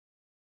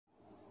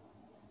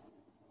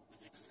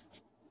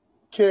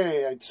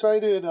Okay, I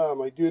decided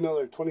I'd do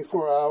another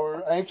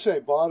 24-hour. I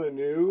bought a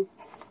new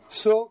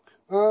silk.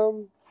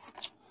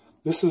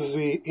 This is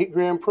the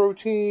 8-gram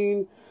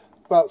protein,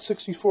 about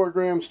 64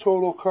 grams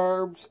total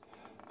carbs.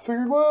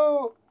 Figured,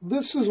 well,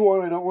 this is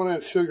one I don't want to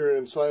have sugar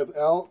in, so I have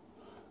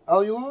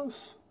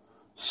allulose.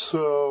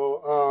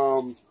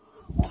 So,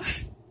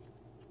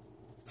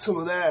 some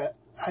of that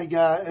I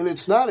got, and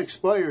it's not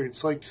expired.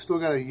 It's like still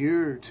got a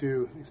year or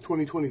two.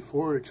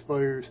 2024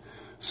 expires.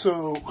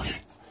 So,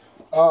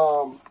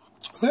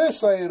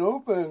 this I had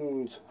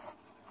opened,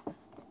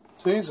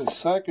 today's the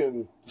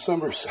 2nd,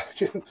 December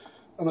 2nd,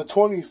 on the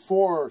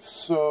 24th.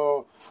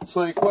 So, it's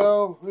like,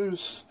 well,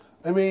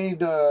 I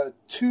made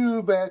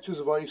 2 batches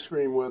of ice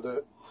cream with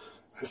it.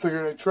 I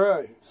figured I'd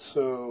try.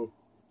 So,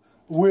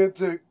 with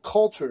the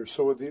culture,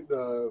 so with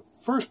the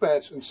first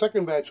batch and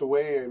second batch of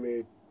whey I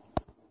made.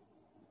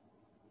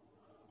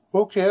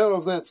 Okay, I don't know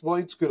if that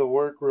light's going to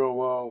work real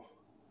well.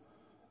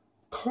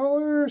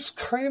 Color's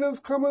kind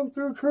of coming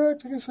through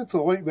correct. I guess that's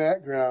a white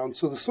background.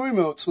 So the soy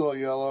milk's a little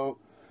yellow.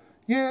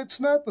 Yeah, it's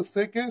not the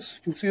thickest.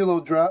 You can see a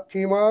little drop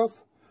came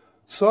off.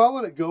 So I'll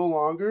let it go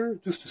longer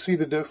just to see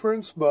the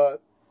difference,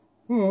 but,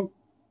 Oh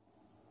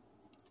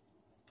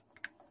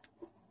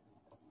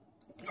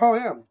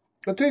yeah,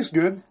 that tastes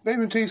good. It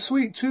even tastes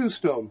sweet too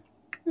still.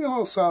 Yeah, a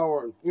little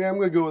sour. Yeah, I'm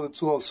going to go with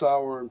it's a little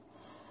sour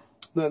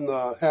than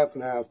half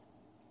and half.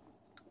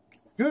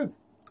 Good.